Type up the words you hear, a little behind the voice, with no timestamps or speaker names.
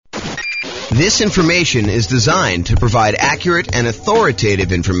This information is designed to provide accurate and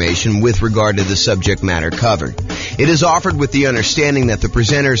authoritative information with regard to the subject matter covered. It is offered with the understanding that the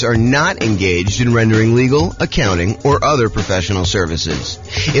presenters are not engaged in rendering legal, accounting, or other professional services.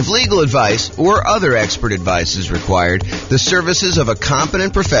 If legal advice or other expert advice is required, the services of a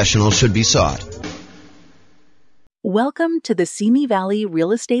competent professional should be sought. Welcome to the Simi Valley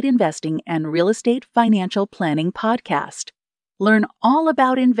Real Estate Investing and Real Estate Financial Planning Podcast. Learn all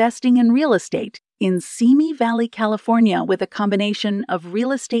about investing in real estate in Simi Valley, California, with a combination of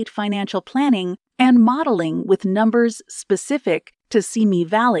real estate financial planning and modeling with numbers specific to Simi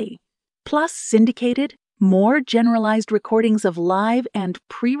Valley, plus syndicated, more generalized recordings of live and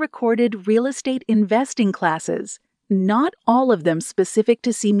pre-recorded real estate investing classes, not all of them specific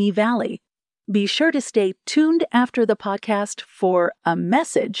to Simi Valley. Be sure to stay tuned after the podcast for a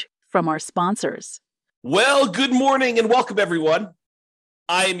message from our sponsors. Well, good morning and welcome, everyone.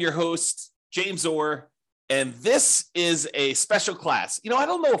 I am your host, James Orr, and this is a special class. I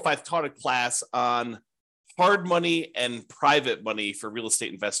don't know if I've taught a class on hard money and private money for real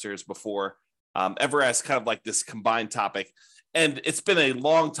estate investors before, ever as kind of like this combined topic. And it's been a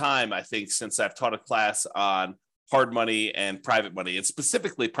long time, I think, since I've taught a class on hard money and private money, and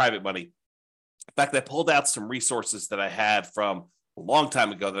specifically private money. In fact, I pulled out some resources that I had from a long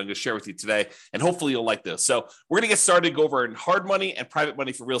time ago that I'm going to share with you today, and hopefully you'll like this. So we're going to get started, go over in hard money and private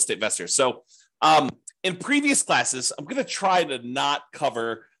money for real estate investors. So in previous classes, I'm going to try to not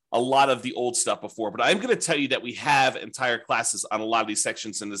cover a lot of the old stuff before, but I'm going to tell you that we have entire classes on a lot of these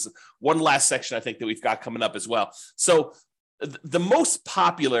sections, and there's one last section I think that we've got coming up as well. So the most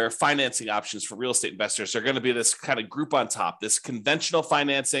popular financing options for real estate investors are going to be this kind of group on top, this conventional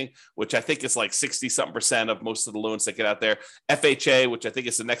financing, which I think is like 60-something% of most of the loans that get out there. FHA, which I think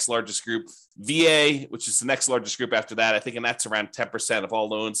is the next largest group. VA, which is the next largest group after that, I think, and that's around 10% of all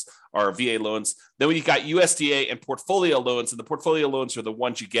loans are VA loans. Then when you got USDA and portfolio loans, and the portfolio loans are the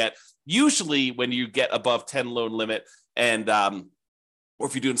ones you get usually when you get above 10 loan limit, and or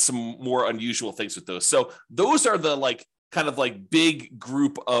if you're doing some more unusual things with those. So those are the kind of big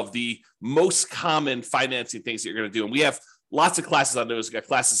group of the most common financing things that you're going to do. And we have lots of classes on those. We've got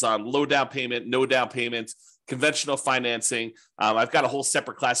classes on low down payment, no down payment, conventional financing. I've got a whole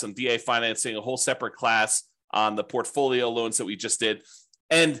separate class on VA financing, a whole separate class on the portfolio loans that we just did.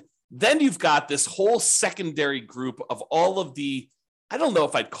 And then you've got this whole secondary group of all of the, I don't know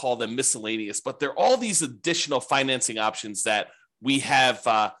if I'd call them miscellaneous, but they're all these additional financing options that we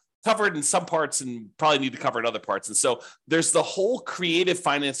have covered in some parts and probably need to cover in other parts. And so there's the whole creative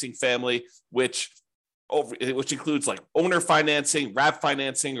financing family, which includes like owner financing, wrap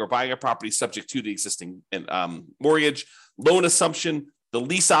financing, or buying a property subject to the existing mortgage, loan assumption, the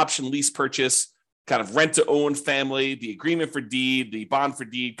lease option, lease purchase, kind of rent to own family, the agreement for deed, the bond for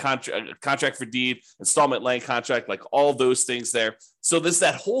deed, contract for deed, installment land contract, like all those things there. So there's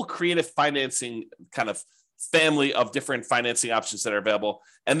that whole creative financing kind of family of different financing options that are available.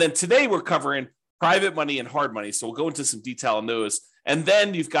 And then today we're covering private money and hard money. So we'll go into some detail on those. And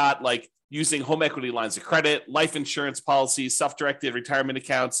then you've got using home equity lines of credit, life insurance policies, self-directed retirement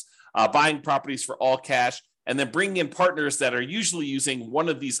accounts, buying properties for all cash, and then bringing in partners that are usually using one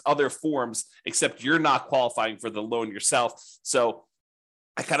of these other forms, except you're not qualifying for the loan yourself. So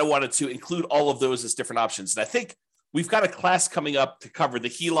I kind of wanted to include all of those as different options. And I think we've got a class coming up to cover the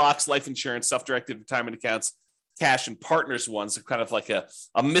HELOCs, life insurance, self-directed retirement accounts, cash, and partners ones, so kind of like a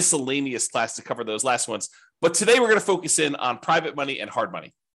miscellaneous class to cover those last ones. But today we're going to focus in on private money and hard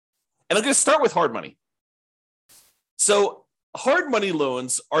money. And I'm going to start with hard money. So hard money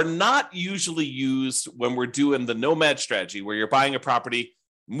loans are not usually used when we're doing the nomad strategy, where you're buying a property,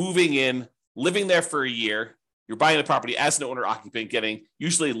 moving in, living there for a year. You're buying a property as an owner-occupant, getting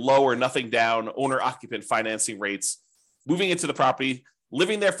usually low or nothing down owner-occupant financing rates, moving into the property,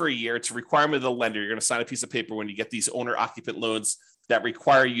 living there for a year. It's a requirement of the lender. You're going to sign a piece of paper when you get these owner-occupant loans that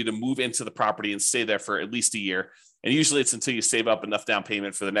require you to move into the property and stay there for at least a year. And usually it's until you save up enough down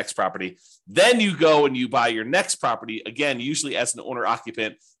payment for the next property. Then you go and you buy your next property, again, usually as an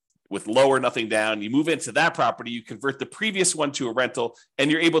owner-occupant with low or nothing down. You move into that property, you convert the previous one to a rental,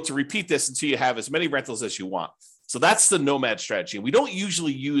 and you're able to repeat this until you have as many rentals as you want. So that's the nomad strategy. We don't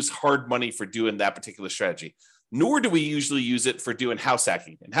usually use hard money for doing that particular strategy, nor do we usually use it for doing house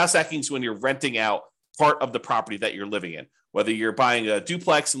hacking. And house hacking is when you're renting out part of the property that you're living in, whether you're buying a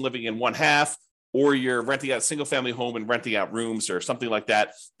duplex and living in one half, or you're renting out a single family home and renting out rooms or something like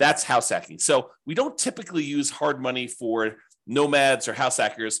that. That's house hacking. So we don't typically use hard money for nomads or house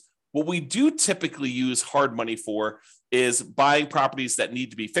hackers. What we do typically use hard money for is buying properties that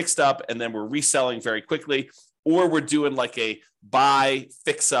need to be fixed up and then we're reselling very quickly, or we're doing like a buy,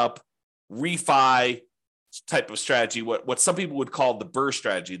 fix up, refi type of strategy, what some people would call the BRRRR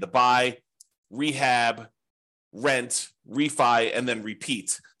strategy, the buy, rehab, rent, refi, and then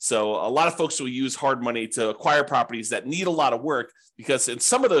repeat. So a lot of folks will use hard money to acquire properties that need a lot of work, because in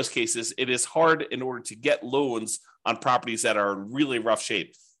some of those cases, it is hard in order to get loans on properties that are in really rough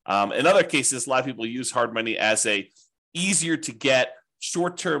shape. In other cases, a lot of people use hard money as a easier to get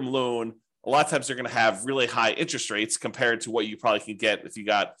short-term loan. A lot of times they're going to have really high interest rates compared to what you probably can get if you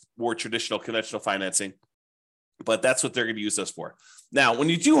got more traditional conventional financing. But that's what they're going to use those for. Now, when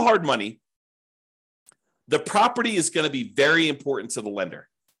you do hard money, the property is going to be very important to the lender.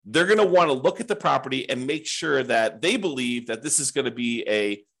 They're going to want to look at the property and make sure that they believe that this is going to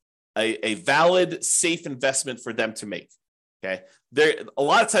be a valid, safe investment for them to make. Okay. A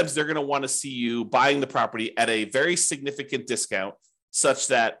lot of times they're going to want to see you buying the property at a very significant discount, such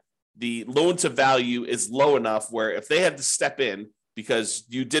that the loan to value is low enough where if they had to step in because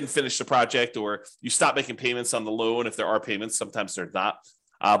you didn't finish the project or you stop making payments on the loan, if there are payments, sometimes they're not.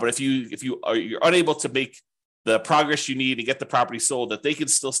 But if you're unable to make the progress you need to get the property sold, that they can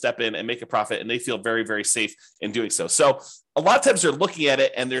still step in and make a profit, and they feel very, very safe in doing so. So a lot of times they're looking at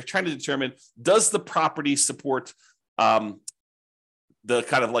it and they're trying to determine, does the property support the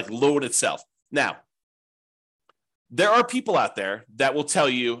kind of like loan itself? Now, there are people out there that will tell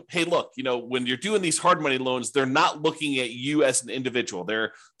you, hey, look, when you're doing these hard money loans, they're not looking at you as an individual.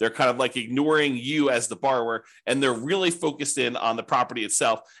 They're kind of like ignoring you as the borrower, and they're really focused in on the property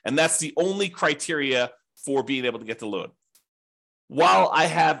itself. And that's the only criteria for being able to get the loan. While I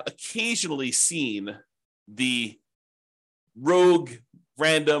have occasionally seen the rogue,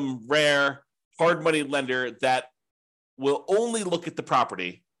 random, rare, hard money lender that will only look at the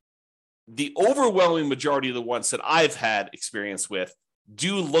property, the overwhelming majority of the ones that I've had experience with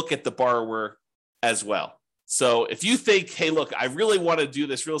do look at the borrower as well. So if you think, hey, look, I really want to do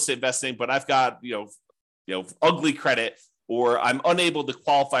this real estate investing, but I've got, ugly credit, or I'm unable to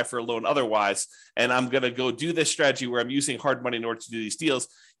qualify for a loan otherwise, and I'm going to go do this strategy where I'm using hard money in order to do these deals,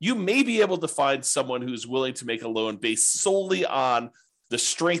 you may be able to find someone who's willing to make a loan based solely on the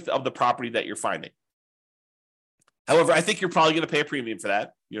strength of the property that you're finding. However, I think you're probably going to pay a premium for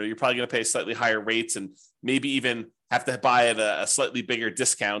that. You're probably going to pay slightly higher rates and maybe even have to buy at a slightly bigger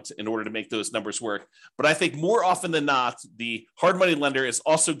discount in order to make those numbers work. But I think more often than not, the hard money lender is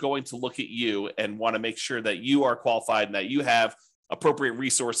also going to look at you and want to make sure that you are qualified and that you have appropriate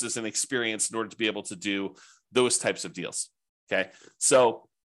resources and experience in order to be able to do those types of deals. Okay. So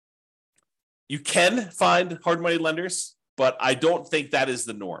you can find hard money lenders, but I don't think that is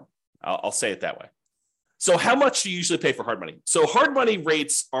the norm. I'll say it that way. So how much do you usually pay for hard money? So hard money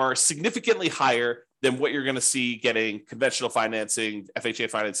rates are significantly higher than what you're going to see getting conventional financing, FHA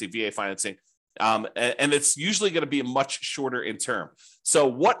financing, VA financing. And it's usually going to be much shorter in term. So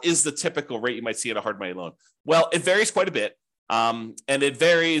what is the typical rate you might see in a hard money loan? Well, it varies quite a bit. And it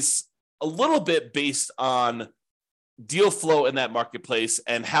varies a little bit based on deal flow in that marketplace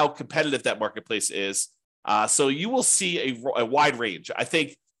and how competitive that marketplace is. So you will see a wide range. I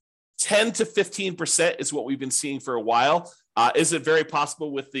think 10 to 15% is what we've been seeing for a while. Is it very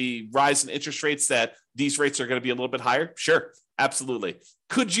possible with the rise in interest rates that these rates are going to be a little bit higher? Sure, absolutely.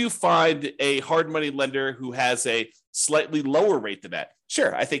 Could you find a hard money lender who has a slightly lower rate than that?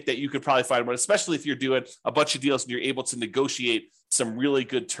 Sure, I think that you could probably find one, especially if you're doing a bunch of deals and you're able to negotiate some really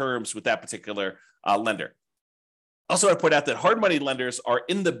good terms with that particular lender. Also, I point out that hard money lenders are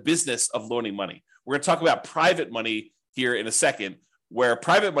in the business of loaning money. We're going to talk about private money here in a second, where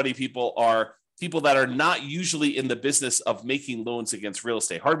private money people are people that are not usually in the business of making loans against real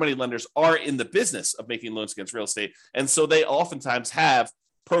estate. Hard money lenders are in the business of making loans against real estate. And so they oftentimes have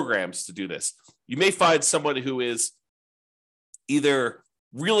programs to do this. You may find someone who is either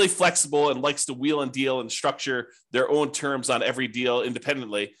really flexible and likes to wheel and deal and structure their own terms on every deal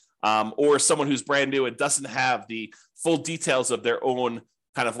independently, or someone who's brand new and doesn't have the full details of their own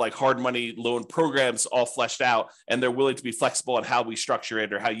kind of like hard money loan programs all fleshed out, and they're willing to be flexible on how we structure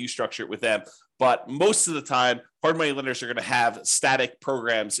it or how you structure it with them. But most of the time, hard money lenders are going to have static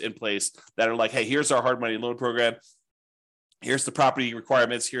programs in place that are like, hey, here's our hard money loan program. Here's the property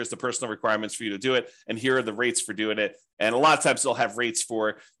requirements. Here's the personal requirements for you to do it. And here are the rates for doing it. And a lot of times they'll have rates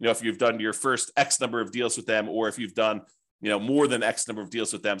for, if you've done your first X number of deals with them, or if you've done more than X number of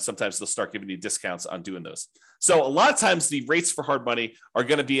deals with them, sometimes they'll start giving you discounts on doing those. So a lot of times the rates for hard money are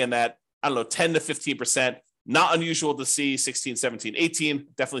going to be in that, 10 to 15%, not unusual to see 16, 17, 18,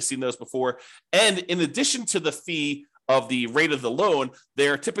 definitely seen those before. And in addition to the fee of the rate of the loan,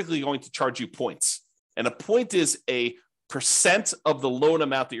 they're typically going to charge you points. And a point is a percent of the loan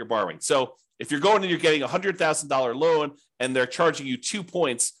amount that you're borrowing. So if you're going and you're getting $100,000 loan and they're charging you 2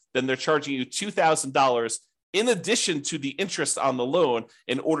 points, then they're charging you $2,000 in addition to the interest on the loan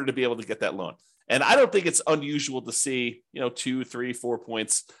in order to be able to get that loan. And I don't think it's unusual to see, 2, 3, 4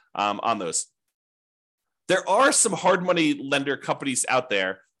 points on those. There are some hard money lender companies out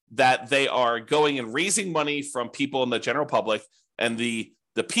there that they are going and raising money from people in the general public, and the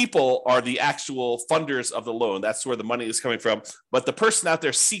people are the actual funders of the loan. That's where the money is coming from. But the person out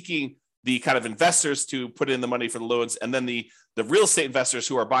there seeking the kind of investors to put in the money for the loans, and then the real estate investors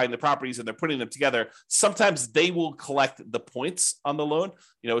who are buying the properties and they're putting them together, sometimes they will collect the points on the loan.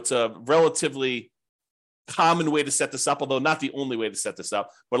 It's a relatively common way to set this up, although not the only way to set this up.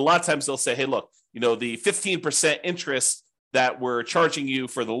 But a lot of times they'll say, hey, look, the 15% interest that we're charging you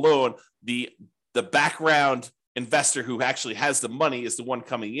for the loan, the background investor who actually has the money is the one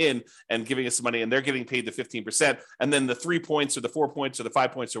coming in and giving us the money, and they're getting paid the 15%. And then the 3 points or the 4 points or the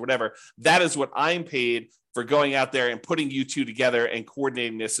 5 points or whatever, that is what I'm paid for going out there and putting you two together and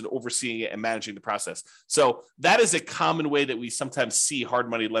coordinating this and overseeing it and managing the process. So that is a common way that we sometimes see hard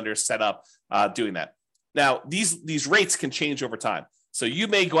money lenders set up doing that. Now, these rates can change over time. So you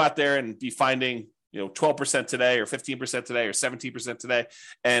may go out there and be finding 12% today or 15% today or 17% today.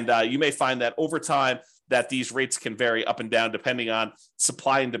 And you may find that over time that these rates can vary up and down depending on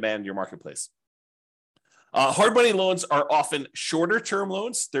supply and demand in your marketplace. Hard money loans are often shorter term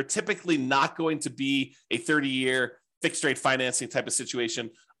loans. They're typically not going to be a 30-year fixed rate financing type of situation.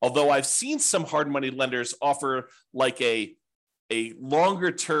 Although I've seen some hard money lenders offer like a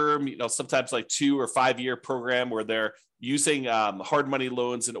longer term, sometimes like 2 or 5 year program where they're using hard money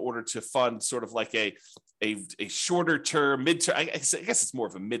loans in order to fund sort of like a shorter term, midterm, I guess it's more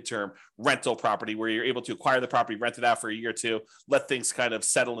of a midterm rental property where you're able to acquire the property, rent it out for a year or two, let things kind of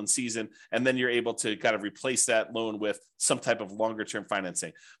settle in season, and then you're able to kind of replace that loan with some type of longer term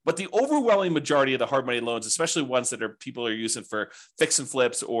financing. But the overwhelming majority of the hard money loans, especially ones that people are using for fix and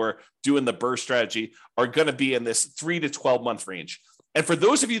flips or doing the BRRRR strategy, are going to be in this 3 to 12 month range. And for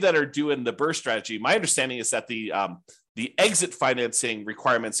those of you that are doing the BRRRR strategy, my understanding is that the exit financing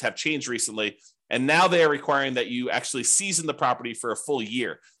requirements have changed recently, and now they are requiring that you actually season the property for a full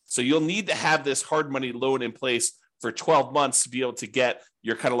year. So you'll need to have this hard money loan in place for 12 months to be able to get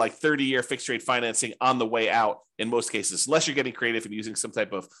your kind of like 30-year fixed rate financing on the way out in most cases, unless you're getting creative and using some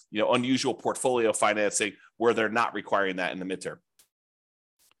type of unusual portfolio financing where they're not requiring that in the midterm.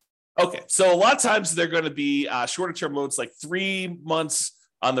 Okay, so a lot of times they're going to be shorter term loans, like 3 months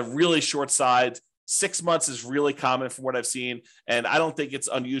on the really short side. 6 months is really common from what I've seen, and I don't think it's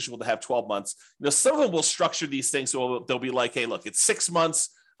unusual to have 12 months. Some of them will structure these things so they'll be like, hey, look, it's 6 months.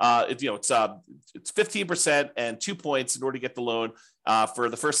 It's 15% and 2 points in order to get the loan for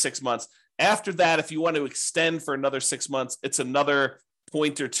the first 6 months. After that, if you want to extend for another 6 months, it's another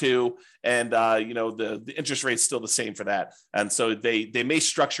point or two, and the interest rate's still the same for that. And so they may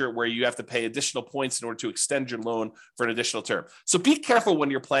structure it where you have to pay additional points in order to extend your loan for an additional term. So be careful when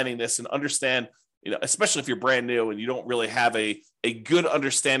you're planning this and understand, especially if you're brand new and you don't really have a good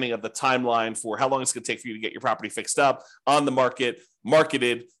understanding of the timeline for how long it's going to take for you to get your property fixed up, on the market,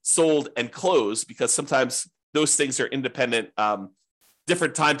 marketed, sold, and closed, because sometimes those things are independent,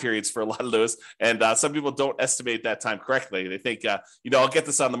 different time periods for a lot of those. And some people don't estimate that time correctly. They think, I'll get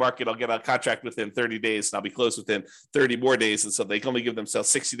this on the market, I'll get a contract within 30 days, and I'll be closed within 30 more days. And so they can only give themselves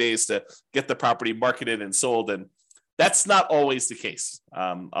 60 days to get the property marketed and sold. And that's not always the case.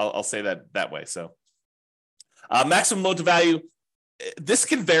 I'll say that way. So maximum loan to value, this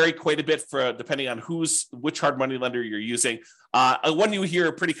can vary quite a bit depending on which hard money lender you're using. One you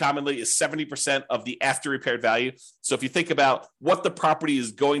hear pretty commonly is 70% of the after repaired value. So if you think about what the property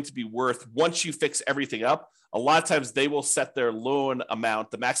is going to be worth once you fix everything up, a lot of times they will set their loan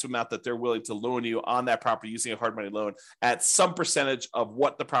amount, the maximum amount that they're willing to loan you on that property using a hard money loan, at some percentage of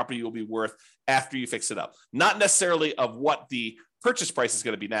what the property will be worth after you fix it up. Not necessarily of what the purchase price is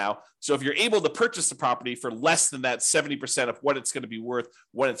going to be now. So if you're able to purchase the property for less than that 70% of what it's going to be worth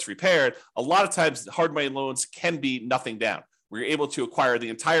when it's repaired, a lot of times hard money loans can be nothing down, where you're able to acquire the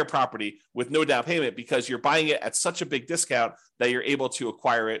entire property with no down payment because you're buying it at such a big discount that you're able to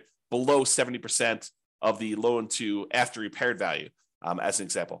acquire it below 70% of the loan to after repaired value, as an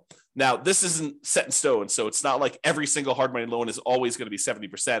example. Now, this isn't set in stone, so it's not like every single hard money loan is always going to be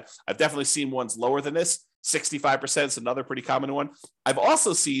 70%. I've definitely seen ones lower than this. 65% is another pretty common one. I've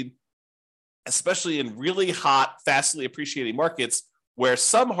also seen, especially in really hot, fastly appreciating markets, where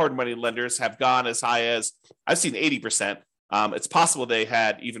some hard money lenders have gone as high as, I've seen 80%. It's possible they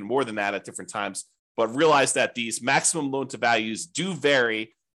had even more than that at different times, but realize that these maximum loan to values do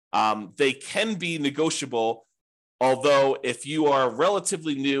vary. They can be negotiable, although if you are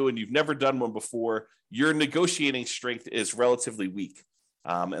relatively new and you've never done one before, your negotiating strength is relatively weak.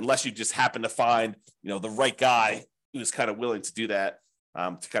 unless you just happen to find, the right guy who's kind of willing to do that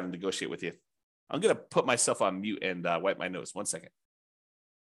to kind of negotiate with you. I'm going to put myself on mute and wipe my nose. 1 second.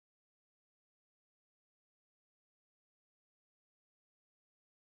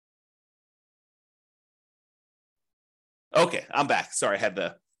 Okay, I'm back. Sorry, I had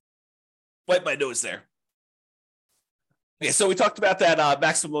to wipe my nose there. Okay, so we talked about that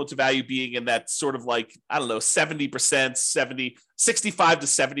maximum loan to value being in that sort of 70%, 65 to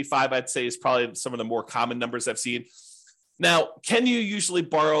 75, I'd say is probably some of the more common numbers I've seen. Now, can you usually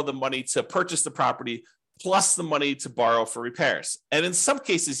borrow the money to purchase the property plus the money to borrow for repairs? And in some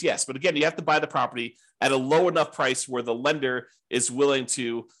cases, yes. But again, you have to buy the property at a low enough price where the lender is willing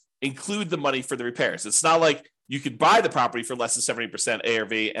to include the money for the repairs. It's not like you could buy the property for less than 70%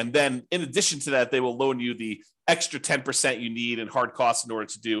 ARV, and then in addition to that, they will loan you the extra 10% you need in hard costs in order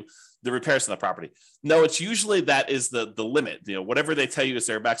to do the repairs on the property. No, it's usually that is the limit. Whatever they tell you is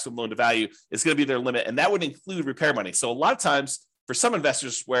their maximum loan to value is going to be their limit, and that would include repair money. So a lot of times for some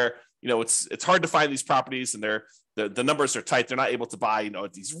investors where it's hard to find these properties and the numbers are tight, they're not able to buy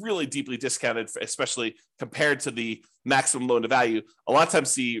these really deeply discounted, especially compared to the maximum loan to value. A lot of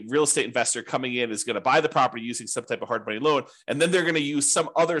times the real estate investor coming in is going to buy the property using some type of hard money loan, and then they're going to use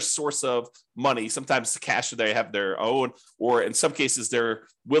some other source of money, sometimes the cash that they have their own, or in some cases they're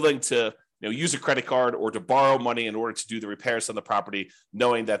willing to use a credit card or to borrow money in order to do the repairs on the property,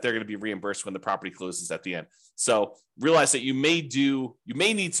 knowing that they're going to be reimbursed when the property closes at the end. So realize that you may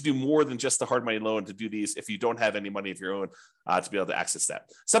need to do more than just the hard money loan to do these if you don't have any money of your own to be able to access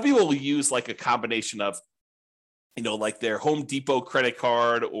that. Some people will use a combination of their Home Depot credit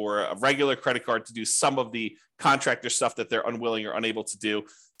card or a regular credit card to do some of the contractor stuff that they're unwilling or unable to do.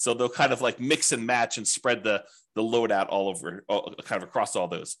 So they'll kind of mix and match and spread the load out all over, kind of across all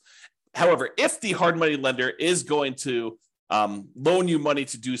those. However, if the hard money lender is going to loan you money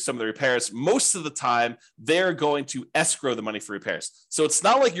to do some of the repairs, most of the time they're going to escrow the money for repairs. So it's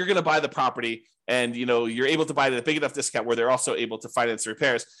not like you're going to buy the property and you're able to buy it at a big enough discount where they're also able to finance the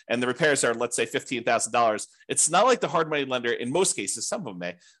repairs, and the repairs are, let's say, $15,000. It's not like the hard money lender in most cases, some of them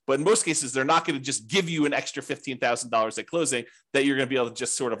may, but in most cases they're not going to just give you an extra $15,000 at closing that you're going to be able to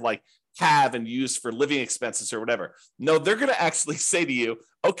just sort of have and use for living expenses or whatever. No, they're going to actually say to you,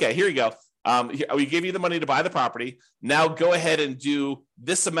 okay, here you go. We gave you the money to buy the property. Now go ahead and do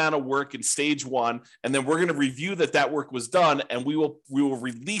this amount of work in stage one, and then we're going to review that work was done, and we will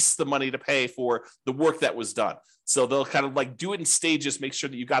release the money to pay for the work that was done. So they'll kind of do it in stages, make sure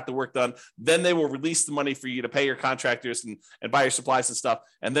that you got the work done. Then they will release the money for you to pay your contractors and buy your supplies and stuff.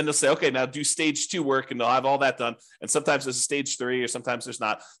 And then they'll say, okay, now do stage 2 work, and they'll have all that done. And sometimes there's a stage 3, or sometimes there's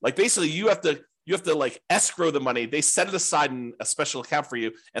not. Basically you have to escrow the money. They set it aside in a special account for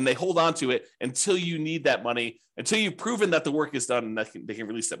you, and they hold on to it until you need that money, until you've proven that the work is done, and they can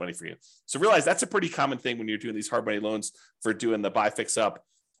release that money for you. So realize that's a pretty common thing when you're doing these hard money loans for doing the buy, fix up,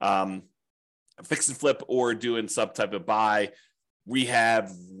 fix and flip, or doing some type of buy, rehab,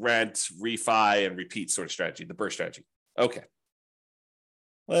 rent, refi, and repeat sort of strategy, the BRRRR strategy. Okay.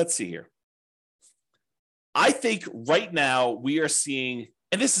 Let's see here. I think right now we are seeing,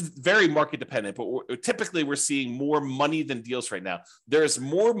 and this is very market dependent, but typically we're seeing more money than deals right now. There's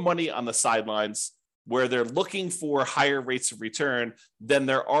more money on the sidelines where they're looking for higher rates of return than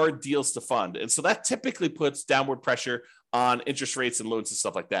there are deals to fund. And so that typically puts downward pressure on interest rates and loans and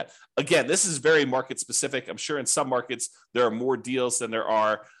stuff like that. Again, this is very market specific. I'm sure in some markets there are more deals than there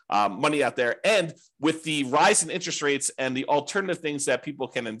are money out there. And with the rise in interest rates and the alternative things that people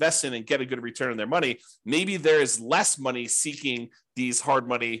can invest in and get a good return on their money, maybe there is less money seeking these hard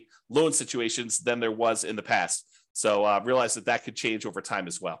money loan situations than there was in the past. So realize that could change over time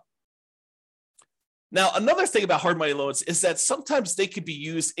as well. Now, another thing about hard money loans is that sometimes they could be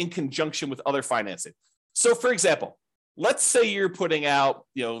used in conjunction with other financing. So for example, let's say you're putting out,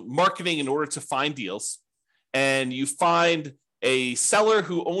 marketing in order to find deals, and you find a seller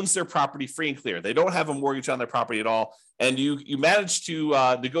who owns their property free and clear. They don't have a mortgage on their property at all. And you manage to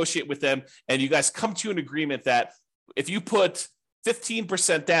negotiate with them, and you guys come to an agreement that if you put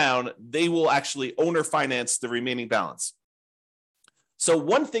 15% down, they will actually owner finance the remaining balance. So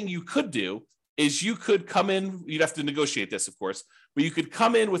one thing you could do is you could come in, you'd have to negotiate this, of course, but you could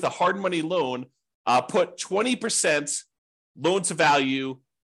come in with a hard money loan, put 20% loan to value,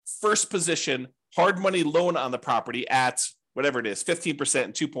 first position, hard money loan on the property at whatever it is, 15%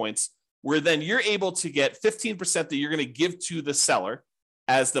 and 2 points, where then you're able to get 15% that you're going to give to the seller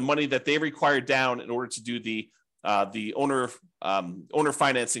as the money that they require down in order to do the owner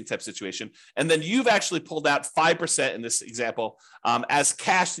financing type situation. And then you've actually pulled out 5% in this example as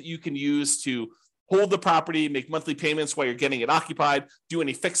cash that you can use to hold the property, make monthly payments while you're getting it occupied, do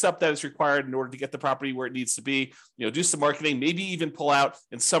any fix up that is required in order to get the property where it needs to be, do some marketing, maybe even pull out,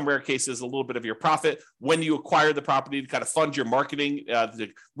 in some rare cases, a little bit of your profit when you acquire the property to kind of fund your marketing, to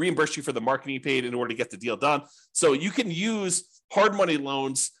reimburse you for the marketing you paid in order to get the deal done. So you can use hard money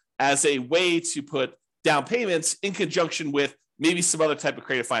loans as a way to put down payments in conjunction with maybe some other type of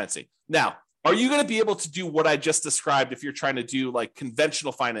creative financing. Now, are you going to be able to do what I just described if you're trying to do like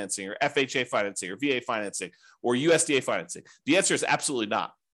conventional financing or FHA financing or VA financing or USDA financing? The answer is absolutely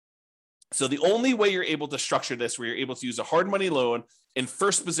not. So the only way you're able to structure this, where you're able to use a hard money loan in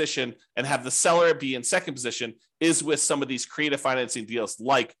first position and have the seller be in second position, is with some of these creative financing deals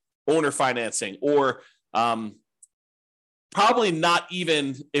like owner financing, or probably not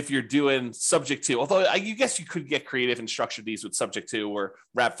even if you're doing subject to, although I guess you could get creative and structure these with subject to or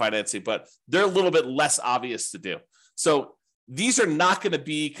wrap financing, but they're a little bit less obvious to do. So these are not going to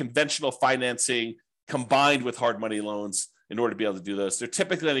be conventional financing combined with hard money loans in order to be able to do those. They're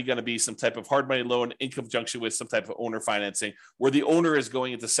typically going to be some type of hard money loan in conjunction with some type of owner financing, where the owner is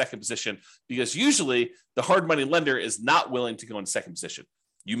going into second position, because usually the hard money lender is not willing to go into second position.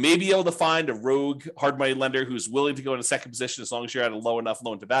 You may be able to find a rogue hard money lender who's willing to go into second position as long as you're at a low enough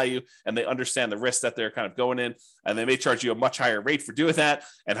loan to value and they understand the risk that they're kind of going in, and they may charge you a much higher rate for doing that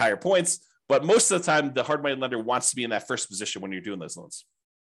and higher points. But most of the time, the hard money lender wants to be in that first position when you're doing those loans.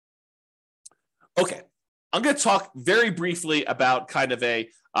 Okay, I'm going to talk very briefly about kind of a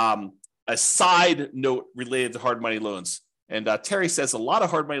side note related to hard money loans. And Terry says a lot of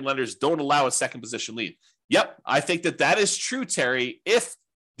hard money lenders don't allow a second position lien. Yep, I think that is true, Terry. If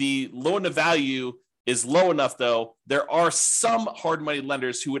the loan to value is low enough, though, there are some hard money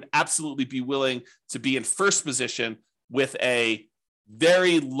lenders who would absolutely be willing to be in first position with a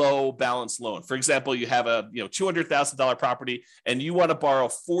very low balance loan. For example, you have a $200,000 property and you want to borrow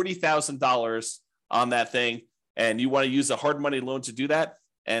 $40,000 on that thing, and you want to use a hard money loan to do that,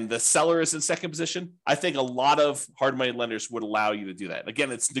 and the seller is in second position. I think a lot of hard money lenders would allow you to do that. Again,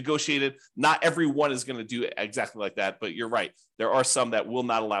 it's negotiated. Not everyone is going to do it exactly like that, but you're right. There are some that will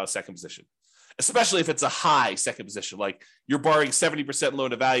not allow a second position, especially if it's a high second position. Like you're borrowing 70%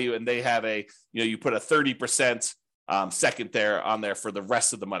 loan to value and they have you put a 30% second there on there for the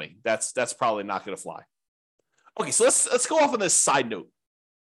rest of the money. That's probably not going to fly. Okay, so let's go off on this side note.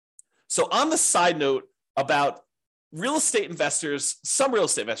 So on the side note about real estate investors, some real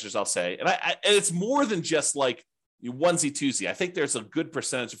estate investors, I'll say, and it's more than just like onesie twosie. I think there's a good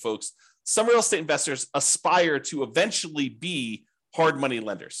percentage of folks. Some real estate investors aspire to eventually be hard money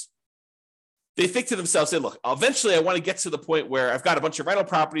lenders. They think to themselves, "Hey, look, eventually I want to get to the point where I've got a bunch of rental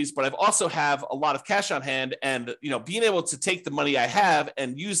properties, but I've also have a lot of cash on hand, and being able to take the money I have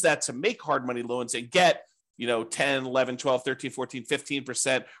and use that to make hard money loans and get 10, 11, 12, 13, 14,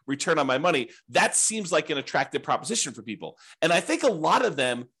 15% return on my money. That seems like an attractive proposition for people." And I think a lot of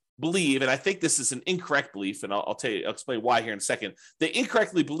them believe, and I think this is an incorrect belief, and I'll explain why here in a second. They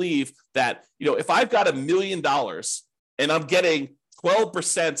incorrectly believe that, if I've got $1 million and I'm getting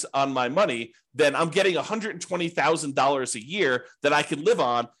 12% on my money, then I'm getting $120,000 a year that I can live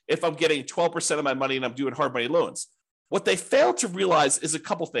on if I'm getting 12% of my money and I'm doing hard money loans. What they fail to realize is a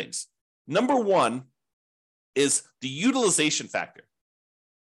couple things. Number one is the utilization factor.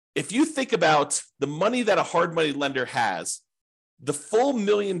 If you think about the money that a hard money lender has, the full $1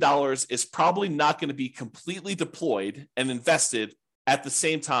 million is probably not going to be completely deployed and invested at the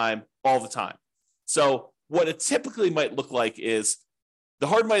same time all the time. So what it typically might look like is the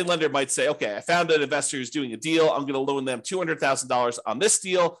hard money lender might say, okay, I found an investor who's doing a deal. I'm going to loan them $200,000 on this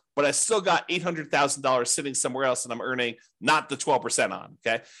deal, but I still got $800,000 sitting somewhere else and I'm earning not the 12% on,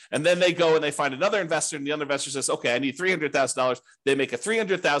 okay? And then they go and they find another investor, and the other investor says, okay, I need $300,000. They make a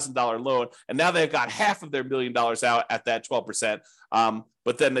 $300,000 loan, and now they've got half of their $1 million out at that 12%.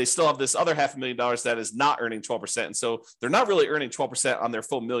 But then they still have this other $500,000 that is not earning 12%. And so they're not really earning 12% on their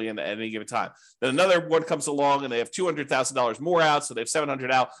full $1 million at any given time. Then another one comes along and they have $200,000 more out. So they have $700,000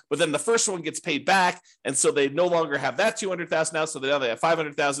 out, but then the first one gets paid back. And so they no longer have that $200,000 out. So now they have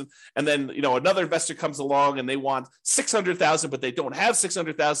 $500,000. And then, another investor comes along and they want $600,000, but they don't have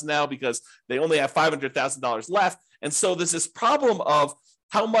 $600,000 now because they only have $500,000 left. And so there's this problem of,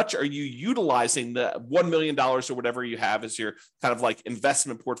 how much are you utilizing the $1 million or whatever you have as your kind of like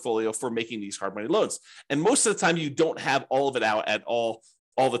investment portfolio for making these hard money loans? And most of the time, you don't have all of it out at all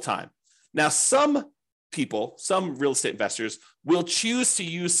the time. Now, some people, some real estate investors will choose to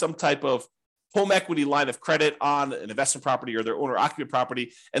use some type of home equity line of credit on an investment property or their owner occupant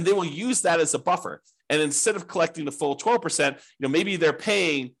property, and they will use that as a buffer. And instead of collecting the full 12%, maybe they're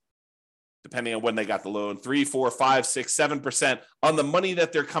paying depending on when they got the loan, 3, 4, 5, 6, 7% on the money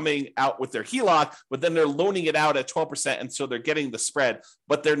that they're coming out with their HELOC, but then they're loaning it out at 12%. And so they're getting the spread,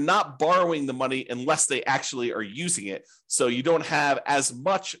 but they're not borrowing the money unless they actually are using it. So you don't have as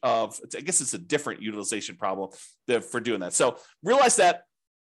much of, I guess it's a different utilization problem for doing that. So realize that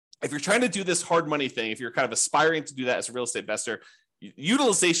if you're trying to do this hard money thing, if you're kind of aspiring to do that as a real estate investor,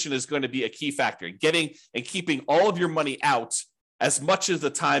 utilization is going to be a key factor. Getting and keeping all of your money out as much of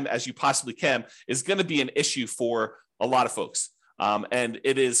the time as you possibly can is going to be an issue for a lot of folks. And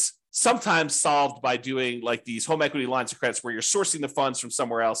it is sometimes solved by doing like these home equity lines of credits where you're sourcing the funds from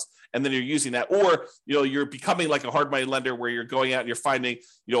somewhere else and then you're using that, or you're becoming like a hard money lender where you're going out and you're finding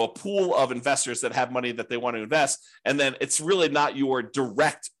a pool of investors that have money that they want to invest, and then it's really not your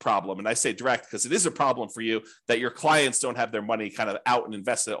direct problem. And I say direct because it is a problem for you that your clients don't have their money kind of out and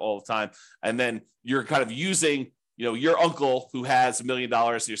invested all the time, and then you're kind of using your uncle who has $1 million.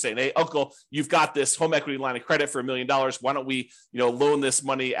 You're saying, hey, uncle, you've got this home equity line of credit for $1 million. Why don't we, loan this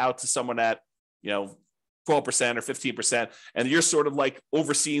money out to someone at, 12% or 15%. And you're sort of like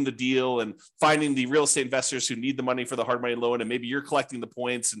overseeing the deal and finding the real estate investors who need the money for the hard money loan. And maybe you're collecting the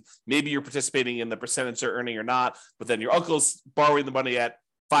points and maybe you're participating in the percentage they're earning or not. But then your uncle's borrowing the money at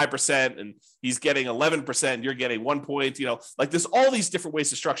 5% and he's getting 11% and you're getting 1 point, like there's all these different ways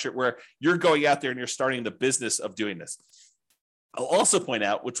to structure it where you're going out there and you're starting the business of doing this. I'll also point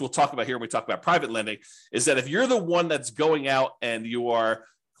out, which we'll talk about here when we talk about private lending, is that if you're the one that's going out and you are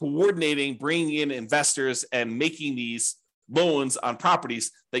coordinating, bringing in investors and making these loans on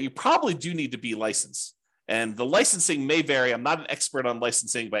properties, that you probably do need to be licensed. And the licensing may vary. I'm not an expert on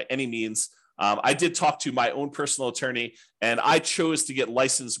licensing by any means. I did talk to my own personal attorney, and I chose to get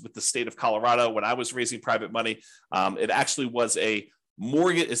licensed with the state of Colorado when I was raising private money. It actually was a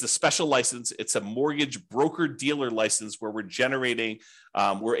special license. It's a mortgage broker dealer license where we're generating,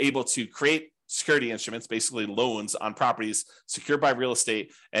 we're able to create security instruments, basically loans on properties secured by real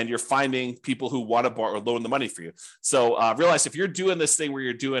estate, and you're finding people who want to borrow or loan the money for you. So realize if you're doing this thing where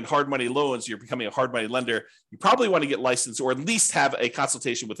you're doing hard money loans, you're becoming a hard money lender, you probably want to get licensed or at least have a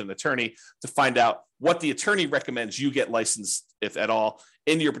consultation with an attorney to find out what the attorney recommends you get licensed, if at all,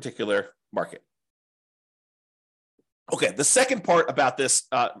 in your particular market. Okay, the second part about this,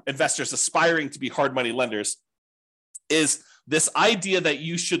 investors aspiring to be hard money lenders, is this idea that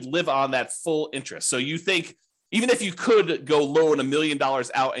you should live on that full interest. So you think, even if you could go loan $1 million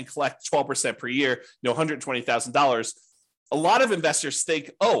out and collect 12% per year, $120,000, a lot of investors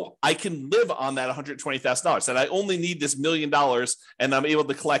think, oh, I can live on that $120,000, and I only need this $1 million, and I'm able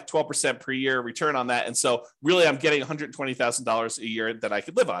to collect 12% per year return on that. And so really I'm getting $120,000 a year that I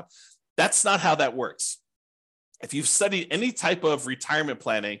could live on. That's not how that works. If you've studied any type of retirement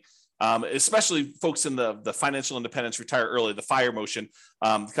planning, especially folks in the financial independence, retire early, the FIRE motion,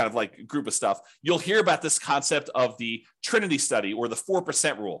 kind of like group of stuff, you'll hear about this concept of the Trinity study or the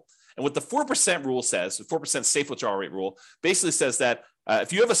 4% rule. And what the 4% rule says, the 4% safe withdrawal rate rule, basically says that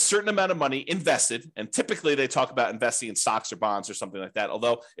if you have a certain amount of money invested, and typically they talk about investing in stocks or bonds or something like that,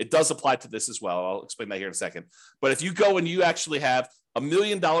 although it does apply to this as well. I'll explain that here in a second. But if you go and you actually have $1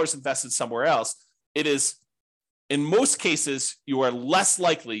 million invested somewhere else, it is, in most cases, you are less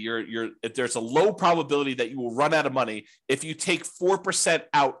likely, there's a low probability that you will run out of money if you take 4%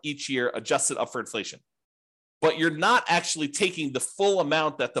 out each year, adjusted up for inflation. But you're not actually taking the full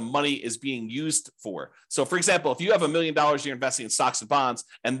amount that the money is being used for. So for example, if you have $1 million you're investing in stocks and bonds,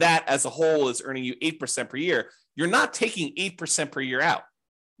 and that as a whole is earning you 8% per year, you're not taking 8% per year out.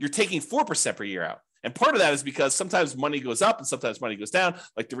 You're taking 4% per year out. And part of that is because sometimes money goes up and sometimes money goes down.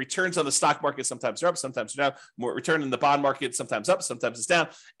 Like the returns on the stock market, sometimes are up, sometimes are down. More return in the bond market, sometimes up, sometimes it's down.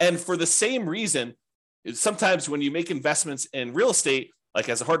 And for the same reason, sometimes when you make investments in real estate, like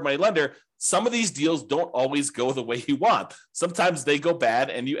as a hard money lender, some of these deals don't always go the way you want. Sometimes they go bad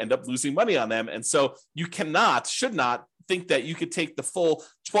and you end up losing money on them. And so you should not think that you could take the full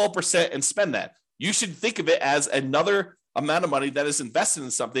 12% and spend that. You should think of it as another amount of money that is invested in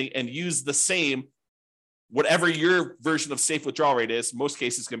something and use the same, whatever your version of safe withdrawal rate is. Most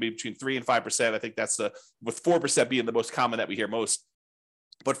cases it's going to be between 3 and 5%. I think that's with 4% being the most common that we hear most,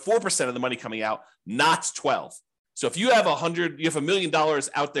 but 4% of the money coming out, not 12. So if you have $1 million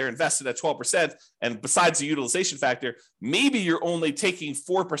out there invested at 12%, and besides the utilization factor, maybe you're only taking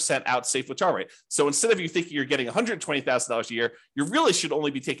 4% out safe withdrawal rate. So instead of you thinking you're getting $120,000 a year, you really should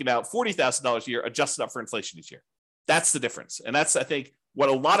only be taking out $40,000 a year, adjusted up for inflation each year. That's the difference. And that's, I think, what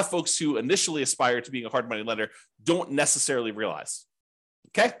a lot of folks who initially aspire to being a hard money lender don't necessarily realize.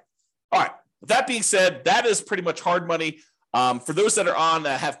 Okay. All right. With that being said, that is pretty much hard money. For those that are on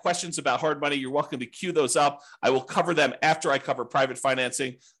that have questions about hard money, you're welcome to queue those up. I will cover them after I cover private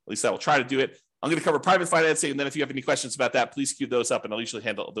financing. At least I will try to do it. I'm going to cover private financing, and then if you have any questions about that, please queue those up, and I'll usually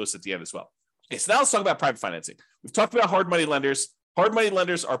handle those at the end as well. Okay, so now let's talk about private financing. We've talked about hard money lenders. Hard money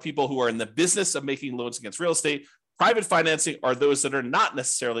lenders are people who are in the business of making loans against real estate. Private financing are those that are not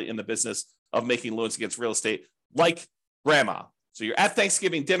necessarily in the business of making loans against real estate, like grandma. So you're at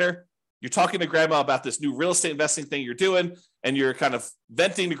Thanksgiving dinner, you're talking to grandma about this new real estate investing thing you're doing, and you're kind of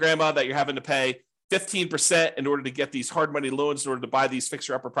venting to grandma that you're having to pay 15% in order to get these hard money loans in order to buy these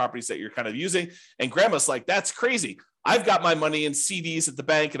fixer-upper properties that you're kind of using. And grandma's like, that's crazy. I've got my money in CDs at the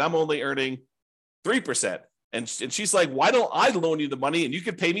bank, and I'm only earning 3%. And she's like, why don't I loan you the money and you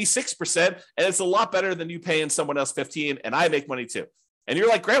could pay me 6%? And it's a lot better than you paying someone else 15, and I make money too. And you're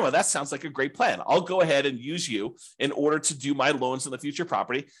like, grandma, that sounds like a great plan. I'll go ahead and use you in order to do my loans in the future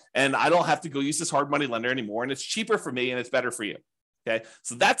property. And I don't have to go use this hard money lender anymore. And it's cheaper for me and it's better for you. Okay.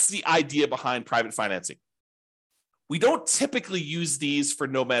 So that's the idea behind private financing. We don't typically use these for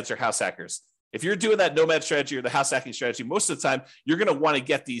nomads or house hackers. If you're doing that nomad strategy or the house hacking strategy, most of the time, you're going to want to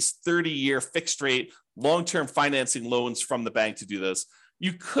get these 30-year fixed rate, long-term financing loans from the bank to do this.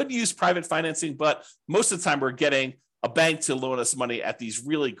 You could use private financing, but most of the time we're getting a bank to loan us money at these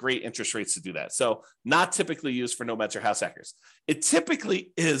really great interest rates to do that. So not typically used for nomads or house hackers. It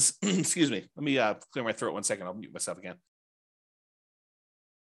typically is, excuse me, let me clear my throat 1 second. I'll mute myself again.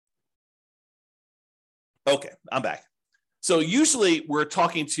 Okay, I'm back. So usually we're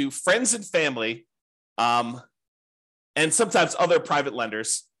talking to friends and family and sometimes other private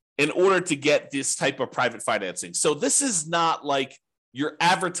lenders in order to get this type of private financing. So this is not like you're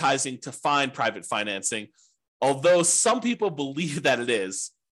advertising to find private financing, although some people believe that it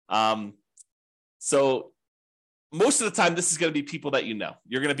is. So most of the time, this is going to be people that you know.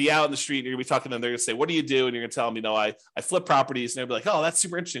 You're going to be out in the street and you're going to be talking to them. They're going to say, what do you do? And you're going to tell them, I flip properties. And they'll be like, oh, that's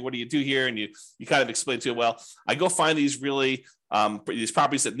super interesting. What do you do here? And you kind of explain to them, well, I go find these really, these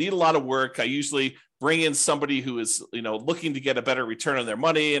properties that need a lot of work. I usually bring in somebody who is, looking to get a better return on their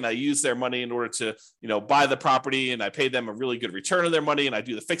money. And I use their money in order to, buy the property, and I pay them a really good return on their money. And I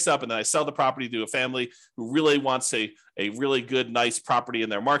do the fix up, and then I sell the property to a family who really wants a really good, nice property in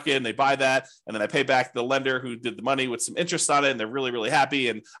their market. And they buy that. And then I pay back the lender who did the money with some interest on it. And they're really, really happy.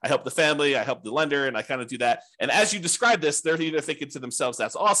 And I help the family, I help the lender, and I kind of do that. And as you describe this, they're either thinking to themselves,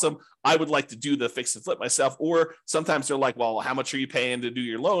 that's awesome. I would like to do the fix and flip myself. Or sometimes they're like, well, how much are you paying to do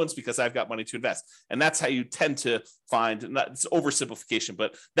your loans? Because I've got money to invest. And that's how you tend to find, it's oversimplification,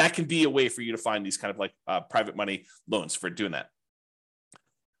 but that can be a way for you to find these kind of like private money loans for doing that.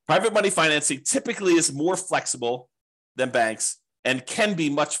 Private money financing typically is more flexible than banks and can be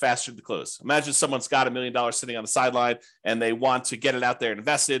much faster to close. Imagine someone's got $1 million sitting on the sideline and they want to get it out there and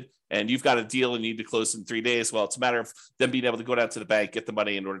invested, and you've got a deal and you need to close in 3 days. Well, it's a matter of them being able to go down to the bank, get the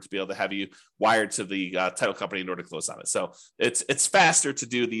money in order to be able to have you wired to the title company in order to close on it. So it's faster to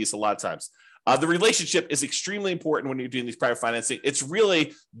do these a lot of times. The relationship is extremely important when you're doing these private financing. It's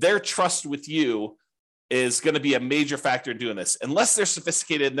really their trust with you is going to be a major factor in doing this. Unless they're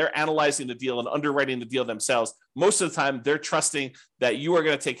sophisticated and they're analyzing the deal and underwriting the deal themselves, most of the time they're trusting that you are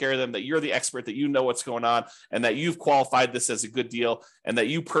going to take care of them, that you're the expert, that you know what's going on, and that you've qualified this as a good deal, and that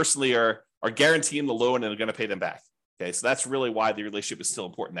you personally are guaranteeing the loan and are going to pay them back. Okay, so that's really why the relationship is still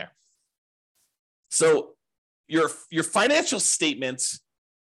important there. So your financial statements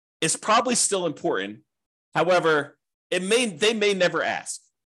is probably still important. However, they may never ask.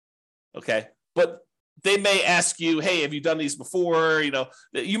 Okay, but they may ask you, hey, have you done these before?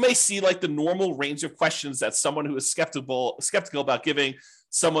 You may see like the normal range of questions that someone who is skeptical about giving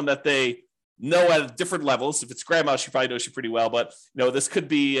someone that they know at different levels. If it's grandma, she probably knows you pretty well, but this could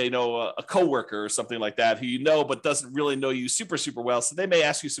be, a coworker or something like that who but doesn't really know you super, super well. So they may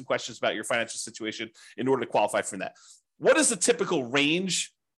ask you some questions about your financial situation in order to qualify for that. What is the typical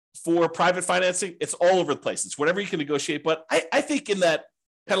range for private financing? It's all over the place. It's whatever you can negotiate, but I think in that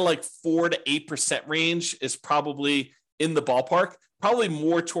kind of like 4 to 8% range is probably in the ballpark, probably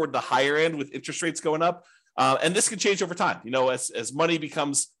more toward the higher end with interest rates going up. And this can change over time. As money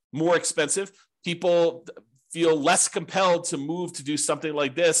becomes more expensive, people feel less compelled to move to do something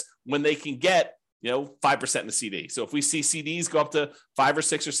like this when they can get 5% in a CD. So if we see CDs go up to 5 or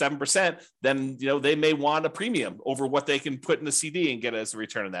 6 or 7%, then, they may want a premium over what they can put in the CD and get as a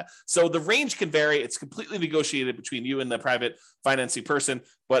return on that. So the range can vary. It's completely negotiated between you and the private financing person.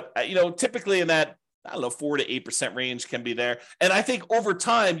 But, typically in that, 4 to 8% range can be there. And I think over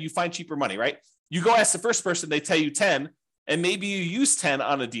time you find cheaper money, right? You go ask the first person, they tell you 10, and maybe you use 10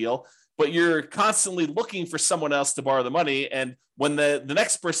 on a deal, but you're constantly looking for someone else to borrow the money. And when the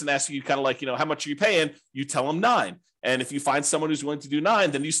next person asks you kind of like, how much are you paying? You tell them 9. And if you find someone who's willing to do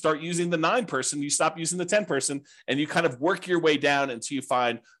 9, then you start using the 9 person, you stop using the 10 person, and you kind of work your way down until you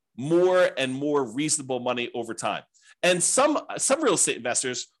find more and more reasonable money over time. And some real estate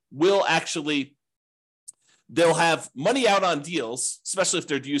investors will actually, they'll have money out on deals, especially if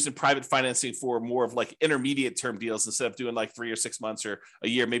they're using private financing for more of like intermediate term deals instead of doing like 3 or 6 months or a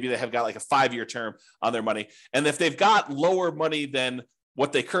year. Maybe they have got like a 5-year term on their money. And if they've got lower money than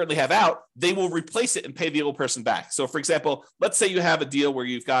what they currently have out, they will replace it and pay the old person back. So for example, let's say you have a deal where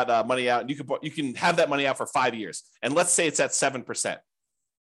you've got money out and you can have that money out for 5 years. And let's say it's at 7%.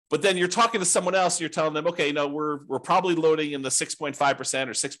 But then you're talking to someone else, and you're telling them, okay, we're probably loading in the 6.5%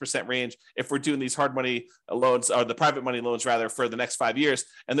 or 6% range if we're doing these hard money loans, or the private money loans rather, for the next 5 years.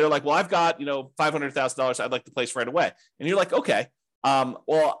 And they're like, well, I've got, $500,000 I'd like to place right away. And you're like, okay,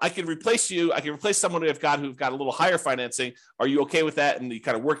 well, I can replace you. I can replace someone who've got a little higher financing. Are you okay with that? And you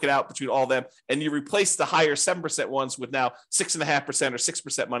kind of work it out between all of them. And you replace the higher 7% ones with now 6.5% or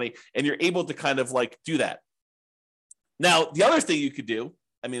 6% money. And you're able to kind of like do that. Now, the other thing you could do,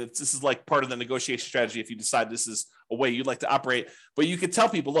 this is like part of the negotiation strategy if you decide this is a way you'd like to operate, but you could tell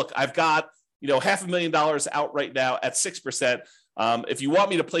people, look, I've got, $500,000 out right now at 6%. If you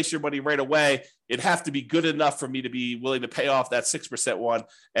want me to place your money right away, it'd have to be good enough for me to be willing to pay off that 6% one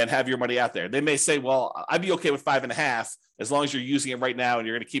and have your money out there. They may say, well, I'd be okay with 5.5 as long as you're using it right now and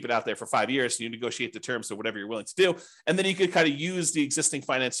you're going to keep it out there for 5 years. So you negotiate the terms of whatever you're willing to do. And then you could kind of use the existing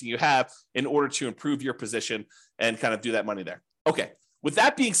financing you have in order to improve your position and kind of do that money there. Okay. With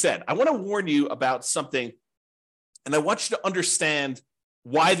that being said, I want to warn you about something, and I want you to understand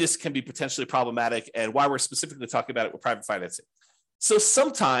why this can be potentially problematic and why we're specifically talking about it with private financing. So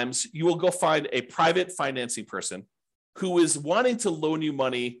sometimes you will go find a private financing person who is wanting to loan you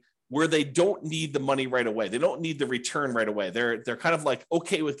money where they don't need the money right away. They don't need the return right away. They're kind of like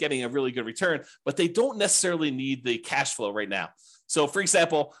okay with getting a really good return, but they don't necessarily need the cash flow right now. So for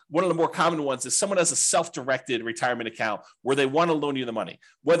example, one of the more common ones is someone has a self-directed retirement account where they want to loan you the money.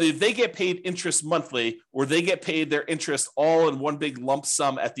 Whether they get paid interest monthly or they get paid their interest all in one big lump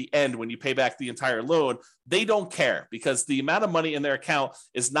sum at the end when you pay back the entire loan, they don't care because the amount of money in their account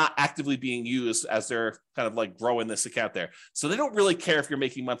is not actively being used as they're kind of like growing this account there. So they don't really care if you're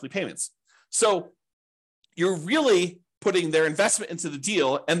making monthly payments. So you're really putting their investment into the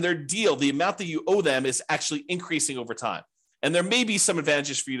deal, and their deal, the amount that you owe them, is actually increasing over time. And there may be some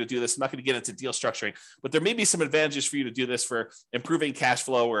advantages for you to do this. I'm not going to get into deal structuring, but there may be some advantages for you to do this for improving cash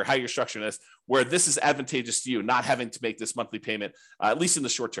flow or how you're structuring this, where this is advantageous to you, not having to make this monthly payment, at least in the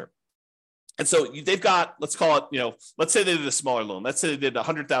short term. And so they've got, let's call it, let's say they did a smaller loan. Let's say they did a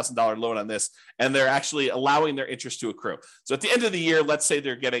 $100,000 loan on this, and they're actually allowing their interest to accrue. So at the end of the year, let's say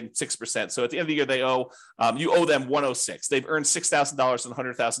they're getting 6%. So at the end of the year, you owe them 106. They've earned $6,000 on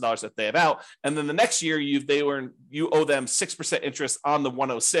 $100,000 that they have out. And then the next year you owe them 6% interest on the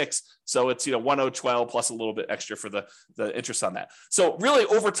 106. So it's, 1012 plus a little bit extra for the interest on that. So really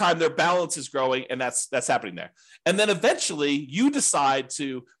over time, their balance is growing, and that's happening there. And then eventually you decide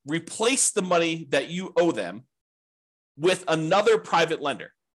to replace the money that you owe them with another private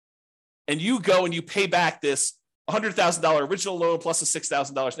lender. And you go and you pay back this $100,000 original loan plus the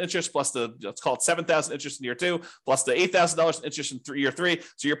 $6,000 in interest plus the, let's call it $7,000 interest in year 2 plus the $8,000 in interest in year 3.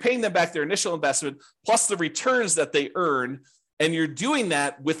 So you're paying them back their initial investment plus the returns that they earn. And you're doing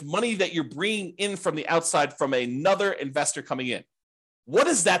that with money that you're bringing in from the outside from another investor coming in. What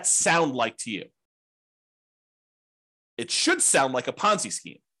does that sound like to you? It should sound like a Ponzi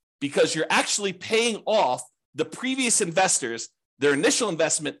scheme, because you're actually paying off the previous investors, their initial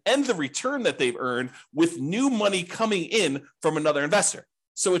investment, and the return that they've earned with new money coming in from another investor.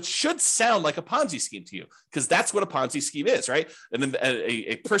 So it should sound like a Ponzi scheme to you, because that's what a Ponzi scheme is, right? And then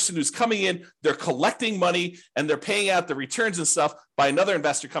a person who's coming in, they're collecting money and they're paying out the returns and stuff by another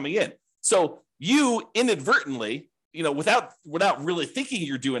investor coming in. So you inadvertently, without really thinking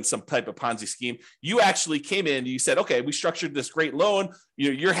you're doing some type of Ponzi scheme, you actually came in, you said, okay, we structured this great loan.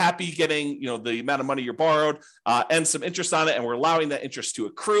 You're happy getting, the amount of money you borrowed and some interest on it. And we're allowing that interest to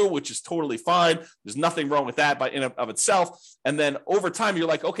accrue, which is totally fine. There's nothing wrong with that in of itself. And then over time, you're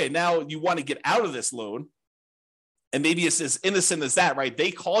like, okay, now you want to get out of this loan. And maybe it's as innocent as that, right? They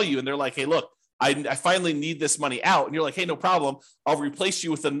call you and they're like, hey, look, I finally need this money out. And you're like, hey, no problem. I'll replace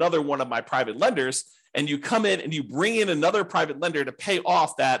you with another one of my private lenders. And you come in and you bring in another private lender to pay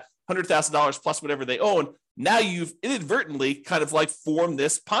off that $100,000 plus whatever they own. Now you've inadvertently kind of like formed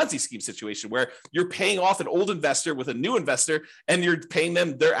this Ponzi scheme situation where you're paying off an old investor with a new investor, and you're paying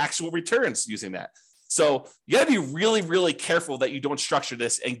them their actual returns using that. So you got to be really, really careful that you don't structure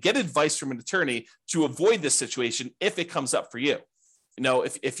this, and get advice from an attorney to avoid this situation if it comes up for you.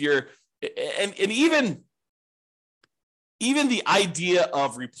 If you're, and even even the idea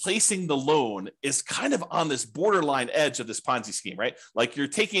of replacing the loan is kind of on this borderline edge of this Ponzi scheme, right? Like you're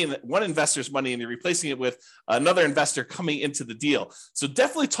taking one investor's money and you're replacing it with another investor coming into the deal. So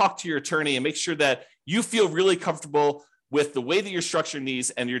definitely talk to your attorney and make sure that you feel really comfortable with the way that you're structuring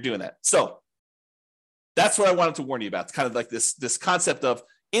these and you're doing that. So that's what I wanted to warn you about. It's kind of like this concept of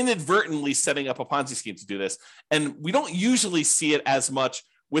inadvertently setting up a Ponzi scheme to do this. And we don't usually see it as much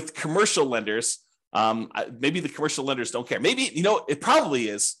with commercial lenders. Maybe the commercial lenders don't care. Maybe, it probably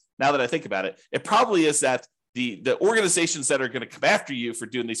is, now that I think about it, it probably is that the organizations that are going to come after you for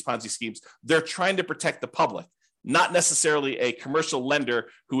doing these Ponzi schemes, they're trying to protect the public, not necessarily a commercial lender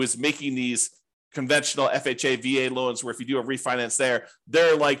who is making these conventional FHA, VA loans where if you do a refinance there,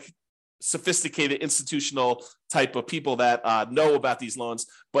 they're like sophisticated institutional type of people that know about these loans.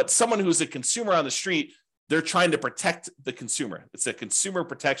 But someone who's a consumer on the street, they're trying to protect the consumer. It's a consumer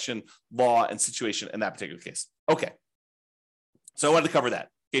protection law and situation in that particular case. Okay. So I wanted to cover that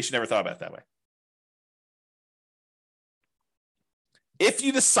in case you never thought about it that way. If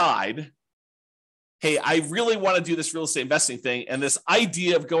you decide, hey, I really want to do this real estate investing thing, and this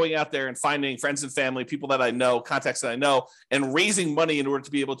idea of going out there and finding friends and family, people that I know, contacts that I know, and raising money in order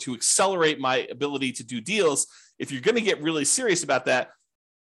to be able to accelerate my ability to do deals, if you're going to get really serious about that,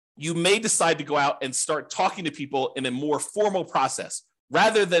 you may decide to go out and start talking to people in a more formal process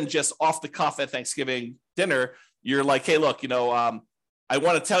rather than just off the cuff at Thanksgiving dinner. You're like, hey, look, I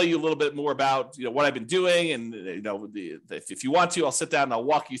want to tell you a little bit more about what I've been doing, and if you want to, I'll sit down and I'll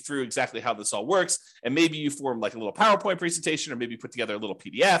walk you through exactly how this all works. And maybe you form like a little PowerPoint presentation, or maybe put together a little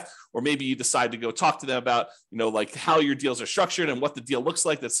PDF, or maybe you decide to go talk to them about like how your deals are structured and what the deal looks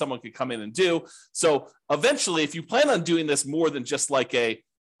like that someone could come in and do. So eventually, if you plan on doing this more than just like a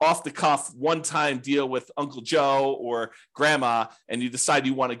off-the-cuff, one-time deal with Uncle Joe or Grandma, and you decide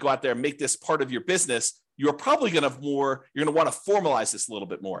you want to go out there and make this part of your business, you're probably going to you're going to want to formalize this a little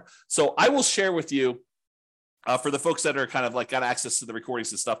bit more. So I will share with you, for the folks that are kind of like got access to the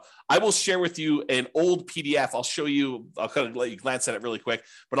recordings and stuff, I will share with you an old PDF. I'll kind of let you glance at it really quick,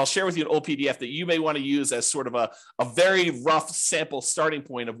 but I'll share with you an old PDF that you may want to use as sort of a very rough sample starting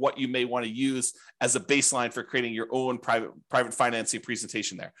point of what you may want to use as a baseline for creating your own private financing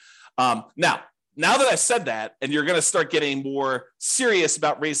presentation there. Now that I've said that, and you're going to start getting more serious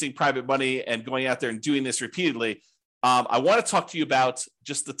about raising private money and going out there and doing this repeatedly, I want to talk to you about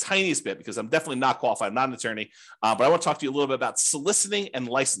just the tiniest bit, because I'm definitely not qualified. I'm not an attorney, but I want to talk to you a little bit about soliciting and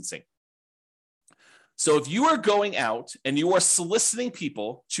licensing. So if you are going out and you are soliciting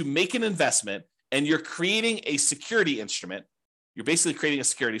people to make an investment and you're creating a security instrument, you're basically creating a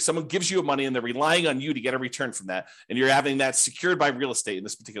security. Someone gives you money and they're relying on you to get a return from that. And you're having that secured by real estate in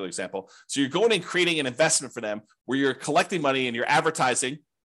this particular example. So you're going and creating an investment for them where you're collecting money and you're advertising.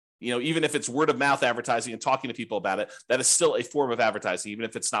 Even if it's word of mouth advertising and talking to people about it, that is still a form of advertising, even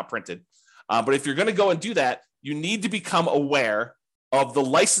if it's not printed. But if you're going to go and do that, you need to become aware of the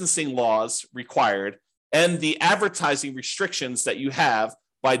licensing laws required and the advertising restrictions that you have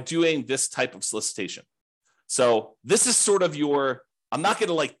by doing this type of solicitation. So this is sort of I'm not going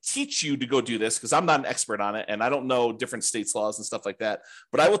to teach you to go do this because I'm not an expert on it and I don't know different states' laws and stuff like that.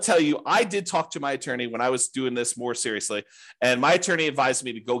 But I will tell you, I did talk to my attorney when I was doing this more seriously. And my attorney advised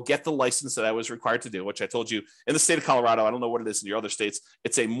me to go get the license that I was required to do, which I told you in the state of Colorado. I don't know what it is in your other states.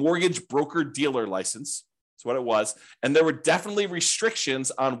 It's a mortgage broker dealer license. That's what it was. And there were definitely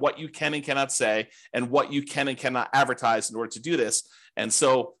restrictions on what you can and cannot say and what you can and cannot advertise in order to do this. And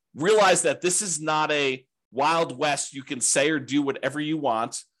so realize that this is not a Wild West. You can say or do whatever you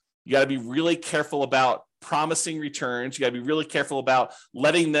want. You got to be really careful about promising returns. You got to be really careful about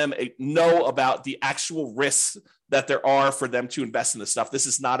letting them know about the actual risks that there are for them to invest in this stuff. This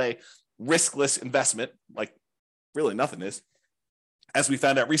is not a riskless investment, like really nothing is, as we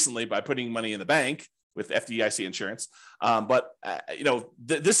found out recently by putting money in the bank with FDIC insurance.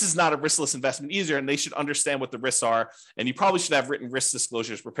 This is not a riskless investment either, and they should understand what the risks are. And you probably should have written risk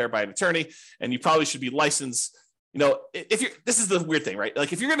disclosures prepared by an attorney, and you probably should be licensed. This is the weird thing, right?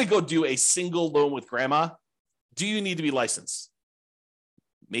 Like if you're going to go do a single loan with Grandma, do you need to be licensed?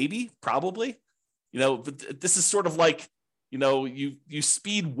 Maybe, probably. But this is sort of like, you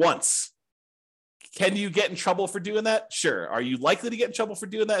speed once. Can you get in trouble for doing that? Sure. Are you likely to get in trouble for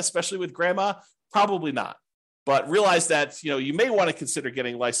doing that, especially with Grandma? Probably not. But realize that you may want to consider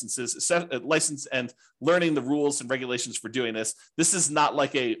getting license and learning the rules and regulations for doing this. This is not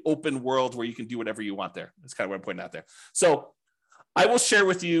like a open world where you can do whatever you want there. That's kind of what I'm pointing out there. So I will share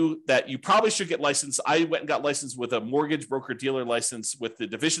with you that you probably should get licensed. I went and got licensed with a mortgage broker dealer license with the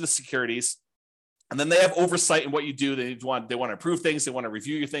Division of Securities. And then they have oversight in what you do. They want to approve things. They want to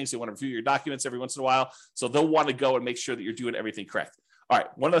review your things. They want to review your documents every once in a while. So they'll want to go and make sure that you're doing everything correct. All right.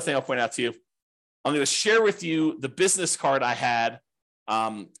 One other thing I'll point out to you. I'm going to share with you the business card I had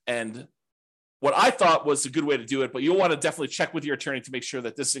and what I thought was a good way to do it, but you'll want to definitely check with your attorney to make sure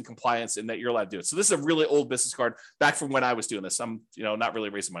that this is in compliance and that you're allowed to do it. So this is a really old business card back from when I was doing this. I'm, not really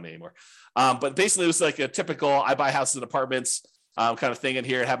raising money anymore. But basically it was like a typical, I buy houses and apartments kind of thing in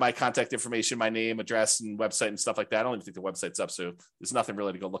here. It had my contact information, my name, address, and website and stuff like that. I don't even think the website's up, so there's nothing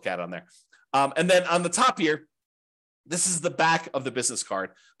really to go look at on there. And then on the top here, this is the back of the business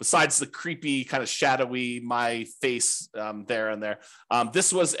card. Besides the creepy kind of shadowy, my face there and there.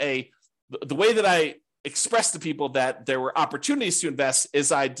 This was the way that I expressed to people that there were opportunities to invest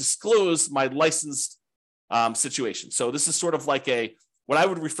is I disclosed my licensed situation. So this is sort of like what I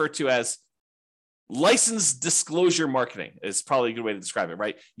would refer to as licensed disclosure marketing is probably a good way to describe it,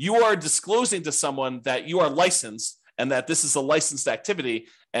 right? You are disclosing to someone that you are licensed and that this is a licensed activity.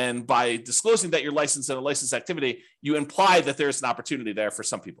 And by disclosing that you're licensed in a licensed activity, you imply that there's an opportunity there for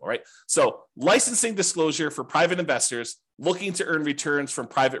some people, right? So licensing disclosure for private investors looking to earn returns from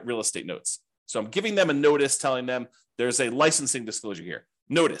private real estate notes. So I'm giving them a notice telling them there's a licensing disclosure here.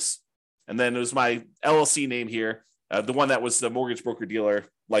 Notice. And then it was my LLC name here. The one that was the mortgage broker dealer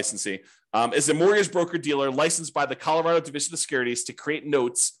licensing is a mortgage broker dealer licensed by the Colorado Division of Securities to create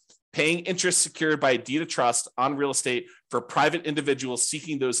notes paying interest secured by a deed of trust on real estate for private individuals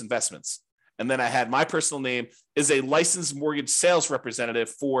seeking those investments. And then I had my personal name is a licensed mortgage sales representative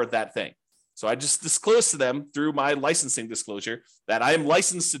for that thing. So I just disclosed to them through my licensing disclosure that I am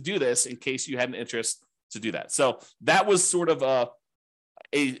licensed to do this in case you had an interest to do that. So that was sort of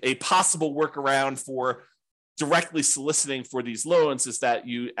a possible workaround for directly soliciting for these loans is that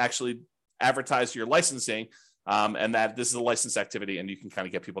you actually advertise your licensing and that this is a licensed activity and you can kind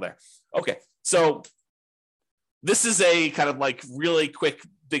of get people there. Okay, so this is a kind of like really quick,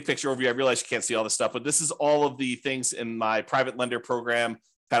 big picture overview. I realize you can't see all this stuff, but this is all of the things in my private lender program,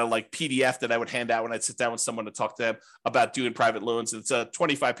 kind of like PDF that I would hand out when I'd sit down with someone to talk to them about doing private loans. It's a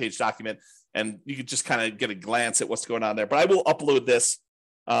 25-page document, and you could just kind of get a glance at what's going on there. But I will upload this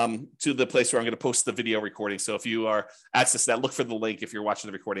to the place where I'm going to post the video recording. So if you are accessing that, look for the link if you're watching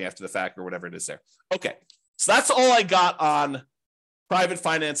the recording after the fact or whatever it is there. Okay, so that's all I got on private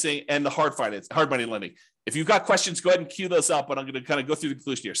financing and the hard money lending. If you've got questions, go ahead and queue those up, but I'm going to kind of go through the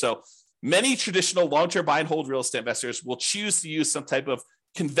conclusion here. So many traditional long-term buy and hold real estate investors will choose to use some type of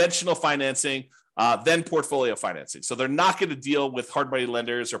conventional financing, then portfolio financing. So they're not going to deal with hard money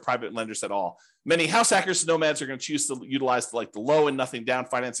lenders or private lenders at all. Many house hackers and nomads are going to choose to utilize the low and nothing down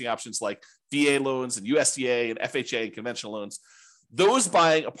financing options like VA loans and USDA and FHA and conventional loans. Those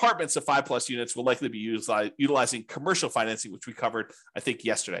buying apartments of 5+ units will likely be utilizing commercial financing, which we covered, I think,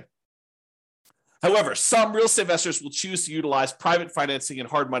 yesterday. However, some real estate investors will choose to utilize private financing and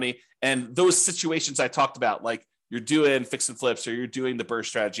hard money. And those situations I talked about, like you're doing fix and flips, or you're doing the BRRRR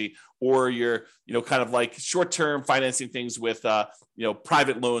strategy, or you're, kind of like short-term financing things with,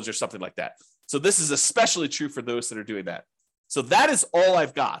 private loans or something like that. So this is especially true for those that are doing that. So that is all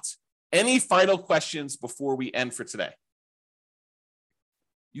I've got. Any final questions before we end for today?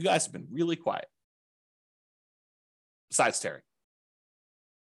 You guys have been really quiet. Besides Terry.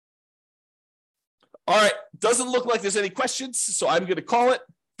 All right. Doesn't look like there's any questions, so I'm going to call it.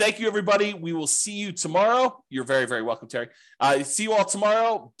 Thank you, everybody. We will see you tomorrow. You're very, very welcome, Terry. See you all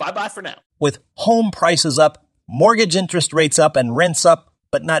tomorrow. Bye-bye for now. With home prices up, mortgage interest rates up, and rents up,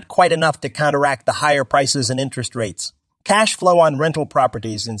 but not quite enough to counteract the higher prices and interest rates, cash flow on rental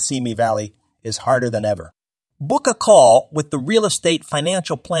properties in Simi Valley is harder than ever. Book a call with the Real Estate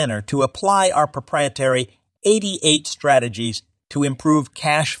Financial Planner to apply our proprietary 88 strategies to improve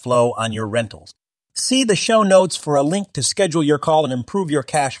cash flow on your rentals. See the show notes for a link to schedule your call and improve your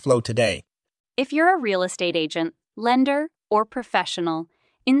cash flow today. If you're a real estate agent, lender, or professional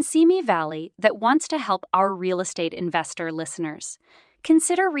in Simi Valley that wants to help our real estate investor listeners,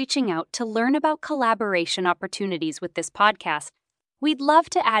 consider reaching out to learn about collaboration opportunities with this podcast. We'd love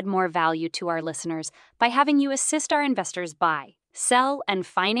to add more value to our listeners by having you assist our investors buy, sell, and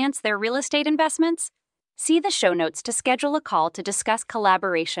finance their real estate investments. See the show notes to schedule a call to discuss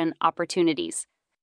collaboration opportunities.